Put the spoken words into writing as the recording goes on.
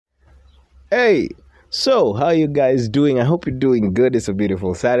Hey, so how you guys doing? I hope you're doing good. It's a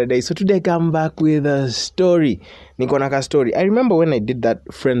beautiful Saturday. So today I come back with a story. Nikonaka story. I remember when I did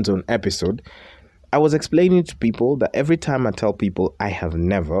that Friend Zone episode, I was explaining to people that every time I tell people I have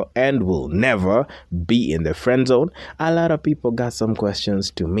never and will never be in the friend zone, a lot of people got some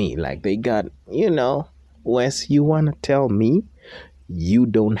questions to me. Like they got, Wes, you want to tell me you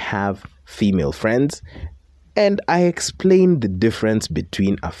don't have female friends? And I explained the difference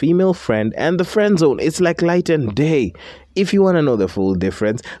between a female friend and the friend zone. It's like light and day. If you want to know the full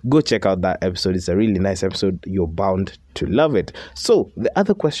difference, go check out that episode. It's a really nice episode. You're bound to love it. So the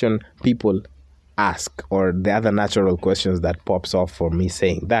other question people ask, or the other natural questions that pops off for me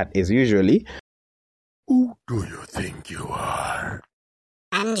saying that, is usually, who do you think you are?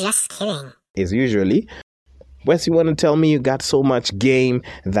 I'm just kidding. Is usually, Wes, you want to tell me you got so much game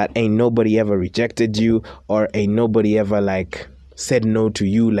that ain't nobody ever rejected you, or ain't nobody ever said no to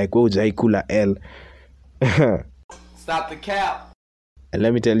you, like oh Jaikula L. Stop the cap. And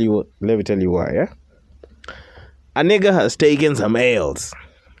let me tell you why, yeah? A nigga has taken some L's.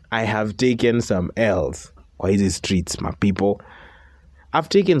 I have taken some L's. Why is it streets, my people? I've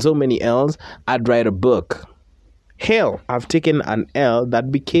taken so many L's, I'd write a book. Hell, I've taken an L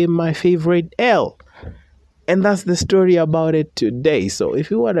that became my favorite L. And that's the story about it today. So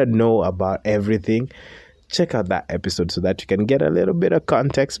if you want to know about everything, check out that episode so that you can get a little bit of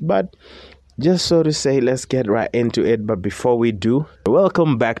context. But just so to say, let's get right into it. But before we do,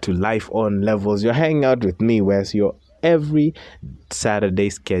 welcome back to Life on Levels. You're hanging out with me, Wes, your every Saturday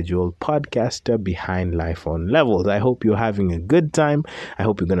scheduled podcaster behind Life on Levels. I hope you're having a good time. I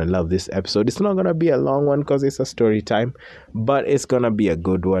hope you're going to love this episode. It's not going to be a long one because it's a story time, but it's going to be a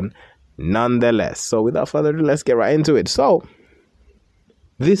good one nonetheless. So without further ado, let's get right into it. So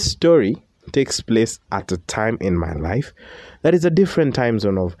this story takes place at a time in my life that is a different time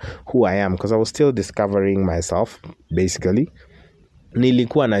zone of who I am, because I was still discovering myself. Basically,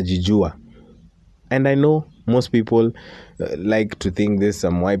 nilikuwa najijua. And I know most people like to think this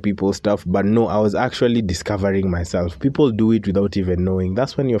some white people stuff, but no, I was actually discovering myself. People do it without even knowing.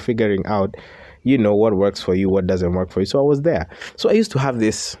 That's when you're figuring out, what works for you, what doesn't work for you. So I was there. So I used to have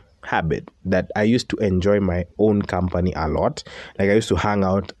this habit that I used to enjoy my own company a lot. Like I used to hang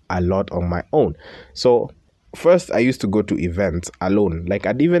out a lot on my own. So first I used to go to events alone. Like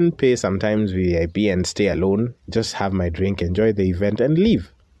I'd even pay sometimes VIP and stay alone, just have my drink, enjoy the event and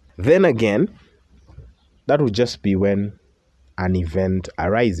leave. Then again, that would just be when an event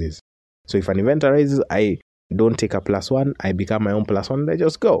arises. So if an event arises, I don't take a +1, I become my own +1, I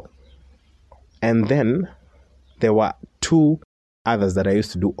just go. And then there were two others that I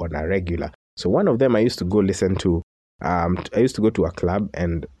used to do on a regular. So one of them I used to go listen to, I used to go to a club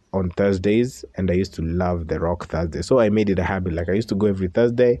and on Thursdays, and I used to love the Rock Thursday. So I made it a habit. Like I used to go every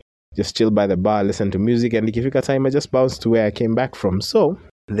Thursday, just chill by the bar, listen to music, and if a time I just bounced to where I came back from. So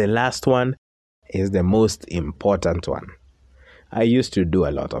the last one is the most important one. I used to do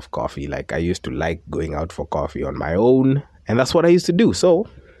a lot of coffee. Like I used to like going out for coffee on my own, and that's what I used to do. So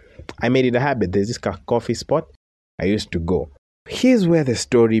I made it a habit. There's this coffee spot I used to go. Here's where the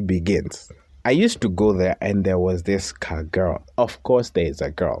story begins. I used to go there and there was this girl. Of course there is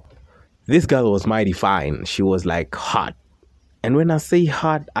a girl. This girl was mighty fine. She was like hot. And when I say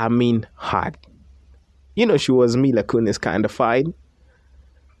hot, I mean hot. She was Mila Kunis kind of fine.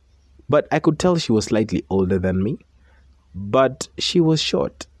 But I could tell she was slightly older than me. But she was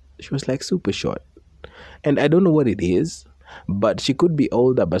short. She was like super short. And I don't know what it is, but she could be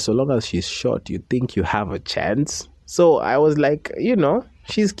older. But so long as she's short, you think you have a chance. So I was like,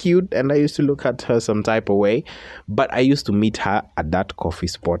 she's cute. And I used to look at her some type of way. But I used to meet her at that coffee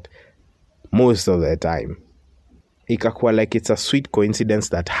spot most of the time. Ikakuwa like it's a sweet coincidence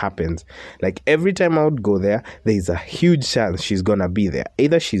that happens. Like every time I would go there, there's a huge chance she's gonna be there.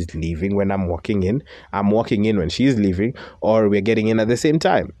 Either she's leaving when I'm walking in when she's leaving, or we're getting in at the same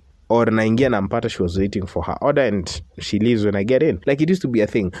time. Or naingia nampata, she was waiting for her order and she leaves when I get in. Like it used to be a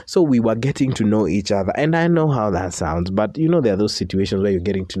thing. So we were getting to know each other. And I know how that sounds, but there are those situations where you're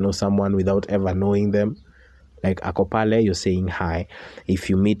getting to know someone without ever knowing them. Like akopale, you're saying hi. If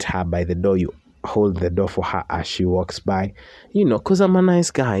you meet her by the door, you hold the door for her as she walks by, because I'm a nice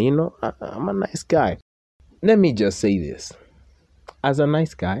guy, I'm a nice guy. Let me just say this. As a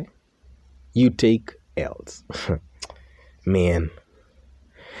nice guy, you take L's. Man.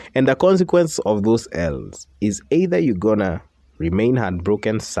 And the consequence of those L's is either you're gonna remain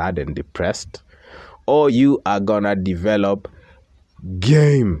heartbroken, sad, and depressed, or you are gonna develop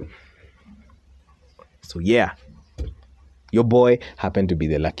game. So yeah, your boy happened to be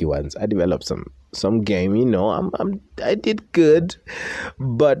the lucky ones. I developed some some game, I did good,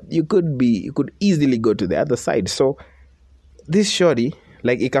 but you could easily go to the other side. So this shorty,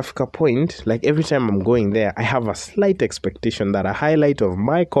 like ikafika point, like every time I'm going there, I have a slight expectation that a highlight of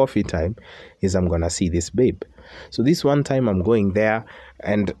my coffee time is I'm gonna see this babe. So this one time I'm going there,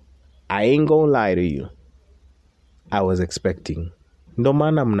 and I ain't gonna lie to you, I was expecting. Ndo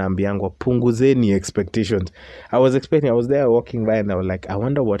maana mnaambiangwa punguzeni expectations. I was there walking by, and I was like, I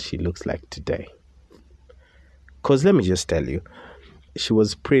wonder what she looks like today. Because let me just tell you, she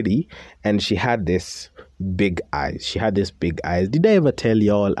was pretty, and she had this big eyes. Did I ever tell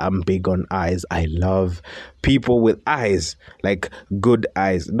y'all I'm big on eyes? I love people with eyes, like good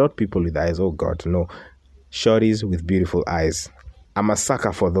eyes. Not people with eyes, oh God, no. Shorties with beautiful eyes. I'm a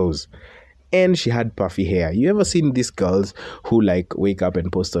sucker for those. And she had puffy hair. You ever seen these girls who like wake up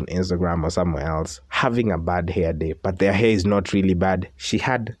and post on Instagram or somewhere else having a bad hair day, but their hair is not really bad? She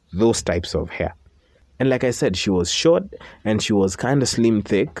had those types of hair. And like I said, she was short and she was kind of slim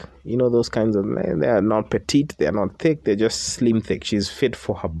thick. Those kinds of, they are not petite, they are not thick, they're just slim thick. She's fit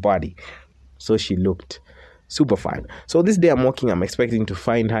for her body. So she looked super fine. So this day I'm walking, I'm expecting to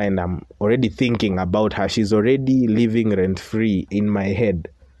find her, and I'm already thinking about her. She's already living rent-free in my head,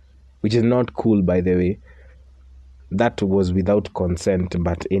 which is not cool, by the way. That was without consent,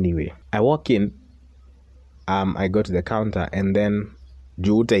 but anyway. I walk in, I go to the counter, and then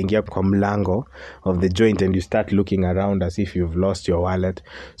juu utaingia kwa mlango of the joint and you start looking around as if you've lost your wallet.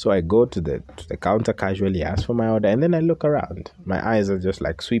 So I go to the counter casually, ask for my order, and then I look around. My eyes are just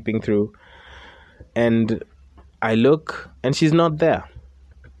like sweeping through, and I look, and she's not there.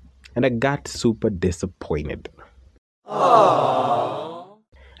 And I got super disappointed. Aww.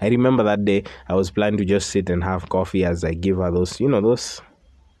 I remember that day I was planning to just sit and have coffee as I give her those, those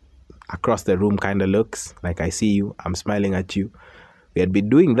across the room kind of looks, like I see you, I'm smiling at you. We had been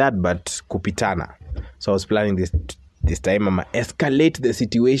doing that, but kupitana. So I was planning this time, I'ma escalate the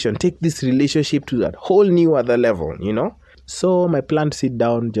situation, take this relationship to that whole new other level, So my plan to sit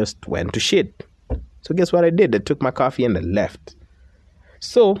down just went to shit. So guess what I did? I took my coffee and I left.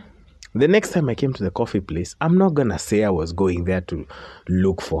 So the next time I came to the coffee place, I'm not gonna say I was going there to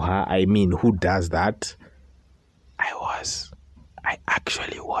look for her. I mean, who does that? I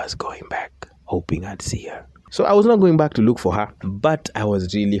actually was going back, hoping I'd see her. So I was not going back to look for her, but I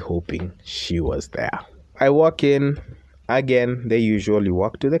was really hoping she was there. I walk in, again, they usually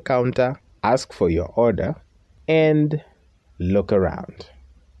walk to the counter, ask for your order, and look around.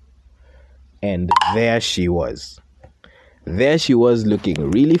 And there she was. There she was, looking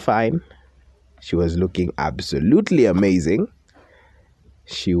really fine. She was looking absolutely amazing.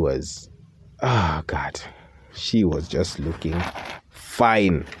 She was, oh God, she was just looking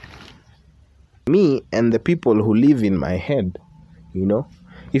fine. Me and the people who live in my head,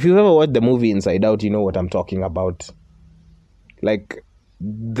 if you ever watched the movie Inside Out, you know what I'm talking about. Like,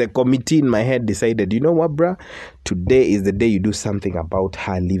 the committee in my head decided, you know what, bruh? Today is the day you do something about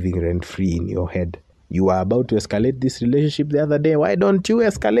her living rent-free in your head. You were about to escalate this relationship the other day. Why don't you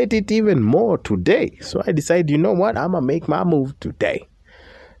escalate it even more today? So I decided, you know what? I'm going to make my move today.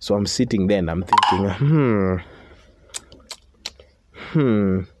 So I'm sitting there and I'm thinking,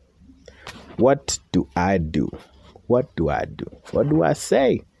 what do I do? What do I do? What do I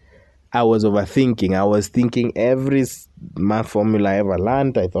say? I was overthinking. I was thinking every math formula I ever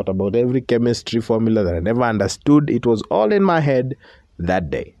learned. I thought about every chemistry formula that I never understood. It was all in my head that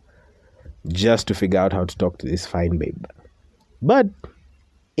day, just to figure out how to talk to this fine babe. But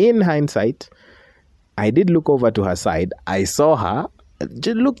in hindsight, I did look over to her side. I saw her.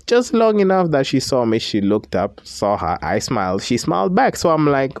 Looked just long enough that she saw me. She looked up, saw her. I smiled. She smiled back. So I'm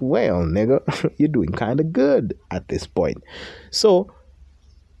like, well, nigga, you're doing kind of good at this point. So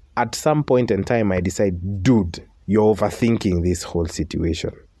at some point in time, I decide, dude, you're overthinking this whole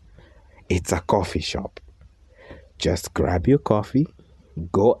situation. It's a coffee shop. Just grab your coffee,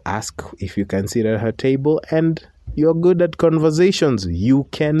 go ask if you can sit at her table, and you're good at conversations. You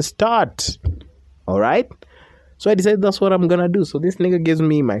can start. All right? So I decided that's what I'm going to do. So this nigga gives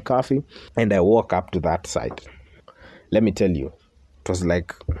me my coffee, and I walk up to that side. Let me tell you, it was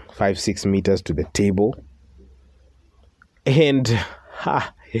like 5-6 meters to the table. And I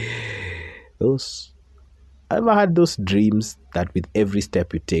ever had those dreams that with every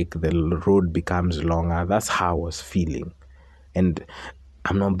step you take, the road becomes longer. That's how I was feeling. And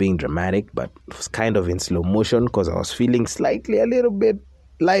I'm not being dramatic, but it was kind of in slow motion because I was feeling slightly a little bit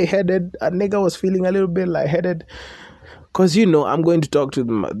lightheaded. A nigga was feeling a little bit lightheaded because, I'm going to talk to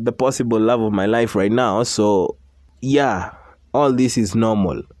the possible love of my life right now. So, yeah, all this is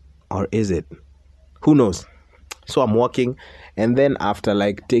normal. Or is it? Who knows? So I'm walking, and then after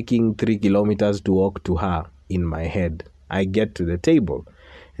like taking 3 kilometers to walk to her in my head, I get to the table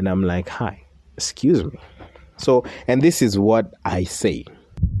and I'm like, hi, excuse me. So, and this is what I say.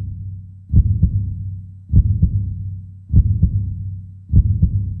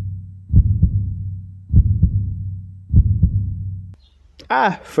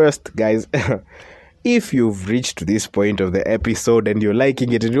 First, guys, if you've reached this point of the episode and you're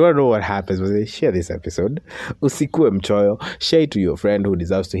liking it and you want to know what happens, share this episode. Usikue mchoyo. Share it to your friend who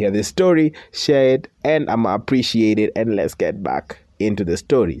deserves to hear this story. Share it, and I'm appreciate it. And let's get back into the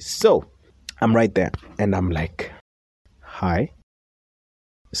story. So, I'm right there, and I'm like, hi,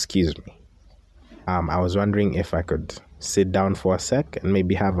 excuse me. I was wondering if I could sit down for a sec and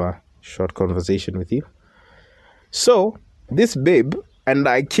maybe have a short conversation with you. So, this babe, and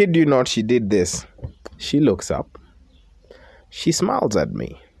I kid you not, she did this. She looks up. She smiles at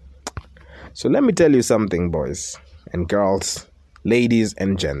me. So let me tell you something, boys and girls, ladies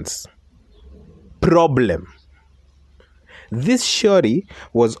and gents. Problem. This shorty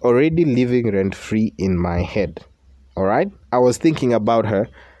was already living rent-free in my head. Alright? I was thinking about her,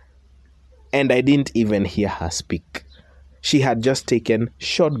 and I didn't even hear her speak. She had just taken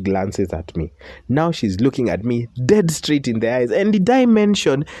short glances at me. Now she's looking at me dead straight in the eyes. And did I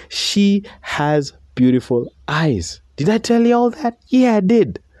mention she has beautiful eyes? Did I tell you all that? Yeah, I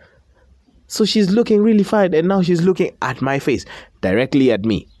did. So she's looking really fine. And now she's looking at my face, directly at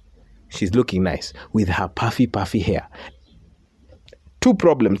me. She's looking nice with her puffy hair. 2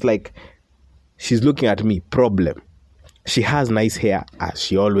 problems. Like, she's looking at me. Problem. She has nice hair, as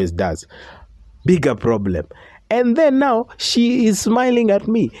she always does. Bigger problem. And then now she is smiling at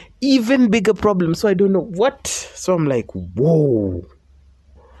me. Even bigger problem. So I don't know what. So I'm like, whoa.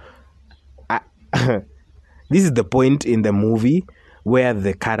 This is the point in the movie where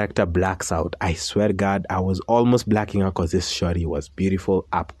the character blacks out. I swear to God, I was almost blacking out because this shorty was beautiful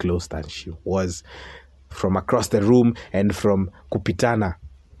up close than she was from across the room and from kupitana.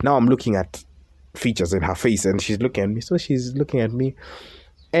 Now I'm looking at features in her face and she's looking at me. So she's looking at me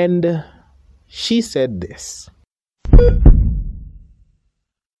and she said this.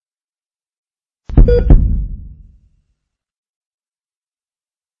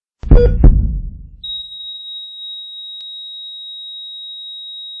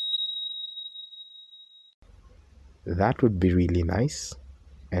 That would be really nice,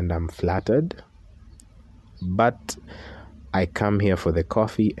 and I'm flattered, but I come here for the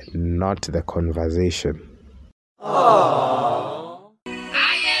coffee and not the conversation.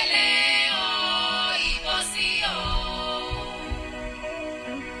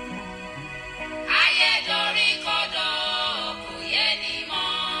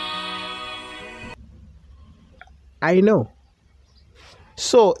 I know.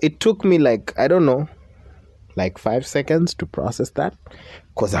 So it took me like 5 seconds to process that,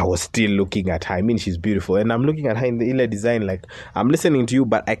 because I was still looking at her. I mean, she's beautiful, and I'm looking at her in the inner design like, I'm listening to you,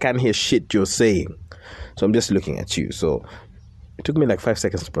 but I can't hear shit you're saying. So I'm just looking at you. So it took me like 5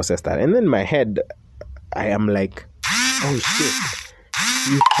 seconds to process that. And then in my head, I am like, oh shit.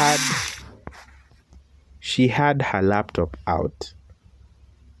 She had her laptop out.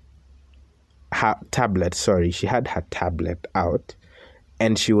 She had her tablet out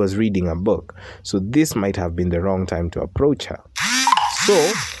and she was reading a book. So this might have been the wrong time to approach her.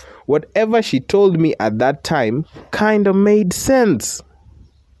 So whatever she told me at that time kind of made sense.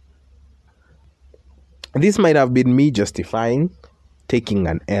 This might have been me justifying taking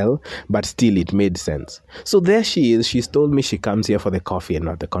an L, but still it made sense. So there she is. She's told me she comes here for the coffee and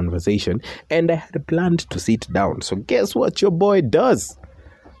not the conversation. And I had planned to sit down. So guess what your boy does?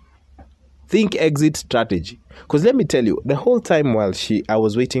 Think exit strategy. Because let me tell you, the whole time while I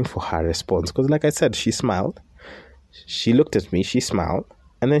was waiting for her response, because like I said, she smiled. She looked at me, she smiled,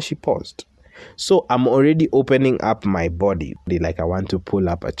 and then she paused. So I'm already opening up my body, like I want to pull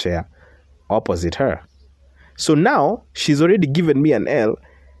up a chair opposite her. So now she's already given me an L.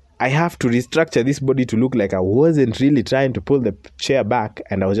 I have to restructure this body to look like I wasn't really trying to pull the chair back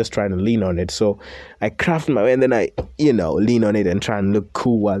and I was just trying to lean on it. So I craft my way and then I, lean on it and try and look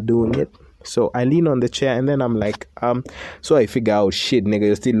cool while doing it. So I lean on the chair and then I'm like, so I figure out, shit, nigga,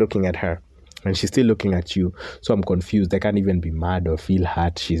 you're still looking at her. And she's still looking at you. So I'm confused. I can't even be mad or feel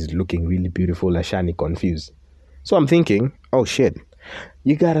hurt. She's looking really beautiful. Ashani confused. So I'm thinking, oh shit,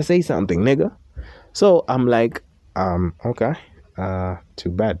 you gotta say something, nigga. So I'm like, okay, too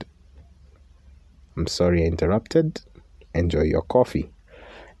bad. I'm sorry I interrupted. Enjoy your coffee.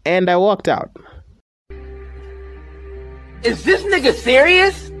 And I walked out. Is this nigga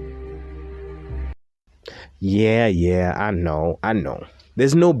serious? Yeah, I know.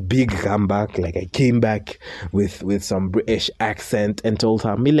 There's no big comeback. Like I came back with some British accent and told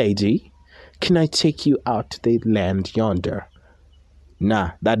her, "Milady, can I take you out to the land yonder?"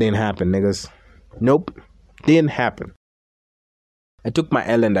 Nah, that didn't happen, niggas. Nope, didn't happen. I took my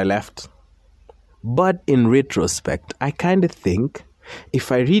L and I left. But in retrospect, I kind of think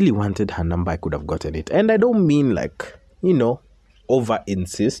if I really wanted her number, I could have gotten it. And I don't mean like, over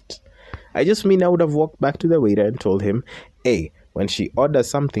insist. I just mean I would have walked back to the waiter and told him, "Hey, when she orders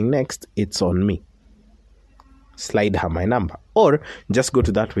something next, it's on me. Slide her my number." Or just go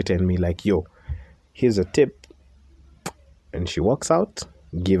to that waiter and be like, "Yo, here's a tip." And she walks out,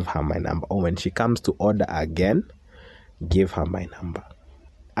 give her my number. Or when she comes to order again, give her my number.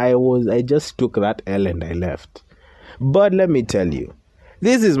 I just took that L and I left. But let me tell you,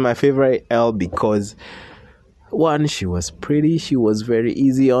 this is my favorite L because one, she was pretty, she was very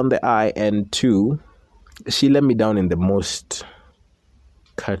easy on the eye, and two, she let me down in the most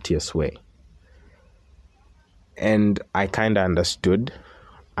courteous way. And I kind of understood,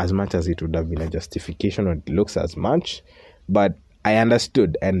 as much as it would have been a justification or it looks as much, but I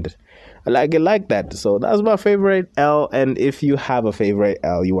understood and I like it like that. So that's my favorite L. And if you have a favorite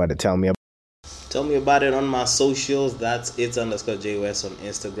L you want to tell me about it on my socials, that's its_JWest on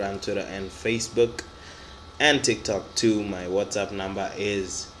Instagram, Twitter, and Facebook, and TikTok too. My WhatsApp number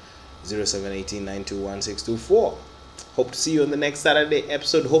is 0718921624. Hope to see you on the next Saturday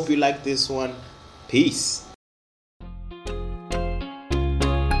episode. Hope you like this one. Peace.